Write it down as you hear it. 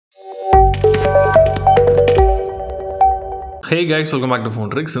Hey guys, welcome back to Phone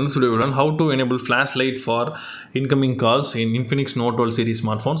Tricks. In this video, we'll learn how to enable flashlight for incoming calls in Infinix Note 12 series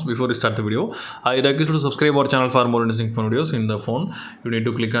smartphones. Before we start the video, I request you to subscribe our channel for more interesting phone videos. In the phone, you need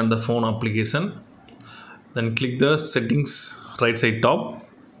to click on the phone application, then click the settings right side top.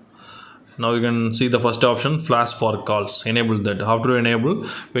 Now you can see the first option, flash for calls. Enable that. How to enable?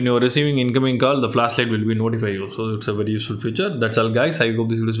 When you are receiving incoming call, the flashlight will be notify you. So it's a very useful feature. That's all guys. I hope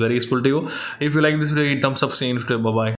this video is very useful to you. If you like this video, hit thumbs up. See you next video. Bye bye.